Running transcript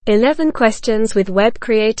11 Questions with Web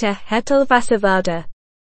Creator Hetal Vasavada.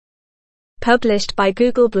 Published by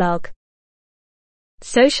Google Blog.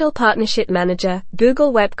 Social Partnership Manager,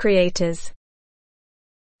 Google Web Creators.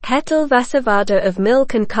 Hetal Vasavada of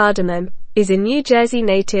Milk and Cardamom is a New Jersey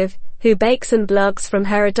native who bakes and blogs from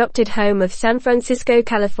her adopted home of San Francisco,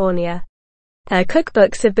 California. Her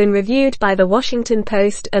cookbooks have been reviewed by the Washington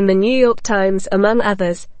Post and the New York Times, among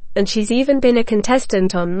others, and she's even been a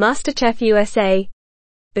contestant on MasterChef USA.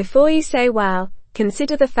 Before you say wow,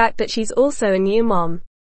 consider the fact that she's also a new mom.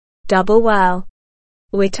 Double wow.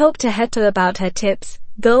 We talked to Hetal about her tips,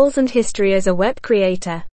 goals and history as a web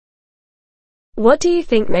creator. What do you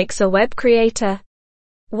think makes a web creator?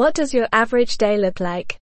 What does your average day look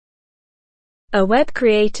like? A web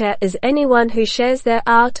creator is anyone who shares their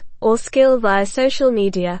art or skill via social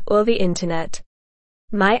media or the internet.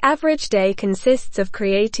 My average day consists of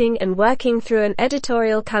creating and working through an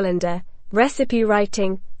editorial calendar, recipe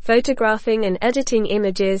writing, photographing and editing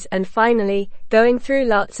images, and finally, going through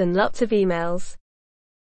lots and lots of emails.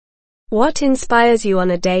 What inspires you on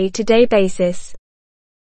a day-to-day basis?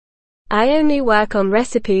 I only work on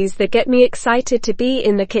recipes that get me excited to be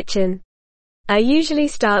in the kitchen. I usually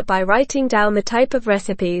start by writing down the type of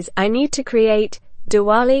recipes I need to create,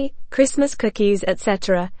 Diwali, Christmas cookies,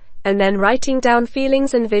 etc., and then writing down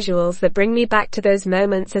feelings and visuals that bring me back to those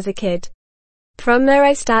moments as a kid. From there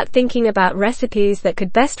I start thinking about recipes that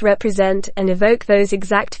could best represent and evoke those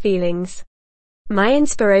exact feelings. My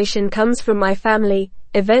inspiration comes from my family,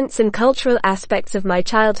 events and cultural aspects of my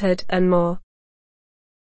childhood, and more.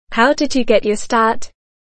 How did you get your start?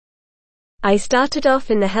 I started off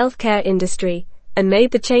in the healthcare industry, and made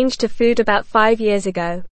the change to food about 5 years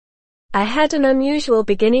ago. I had an unusual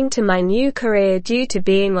beginning to my new career due to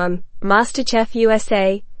being on MasterChef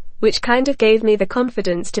USA, which kind of gave me the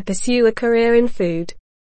confidence to pursue a career in food.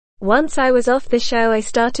 Once I was off the show, I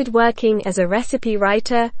started working as a recipe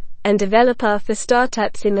writer and developer for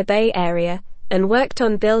startups in the Bay Area, and worked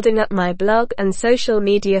on building up my blog and social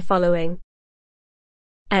media following.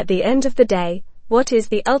 At the end of the day, what is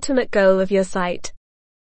the ultimate goal of your site?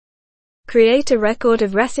 Create a record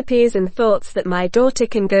of recipes and thoughts that my daughter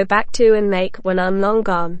can go back to and make when I'm long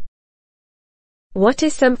gone. What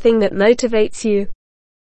is something that motivates you?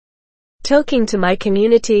 Talking to my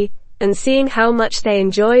community, and seeing how much they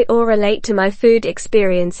enjoy or relate to my food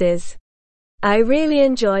experiences. I really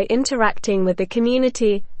enjoy interacting with the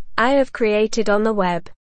community I have created on the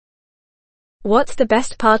web. What's the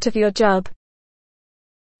best part of your job?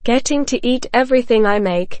 Getting to eat everything I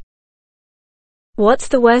make. What's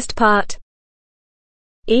the worst part?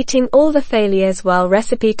 Eating all the failures while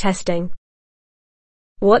recipe testing.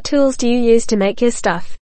 What tools do you use to make your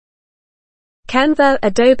stuff? Canva,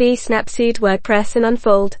 Adobe, Snapseed, WordPress, and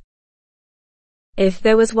Unfold. If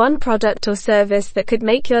there was one product or service that could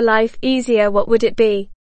make your life easier, what would it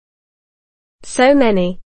be? So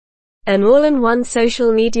many. An all-in-one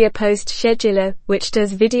social media post scheduler, which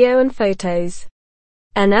does video and photos.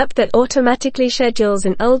 An app that automatically schedules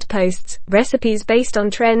in old posts, recipes based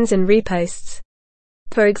on trends and reposts.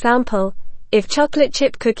 For example, if chocolate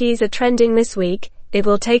chip cookies are trending this week, it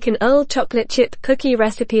will take an old chocolate chip cookie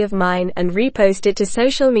recipe of mine and repost it to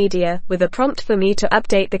social media with a prompt for me to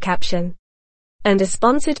update the caption. And a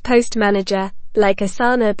sponsored post manager, like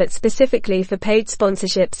Asana but specifically for paid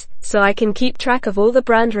sponsorships, so I can keep track of all the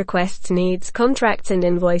brand requests, needs, contracts and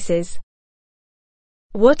invoices.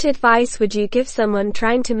 What advice would you give someone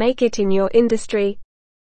trying to make it in your industry?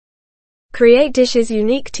 Create dishes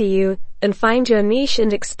unique to you, and find your niche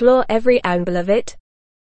and explore every angle of it.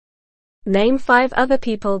 Name 5 other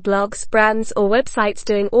people, blogs, brands or websites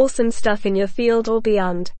doing awesome stuff in your field or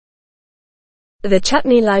beyond.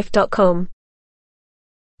 TheChutneyLife.com,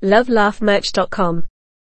 LoveLaughMerch.com,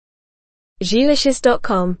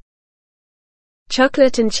 Gilicious.com,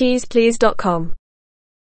 ChocolateandCheesePlease.com,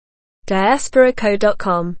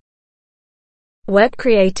 DiasporaCo.com. Web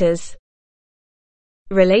creators.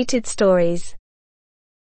 Related stories.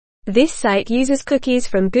 This site uses cookies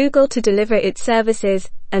from Google to deliver its services,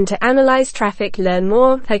 and to analyze traffic. Learn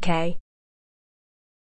more. Okay.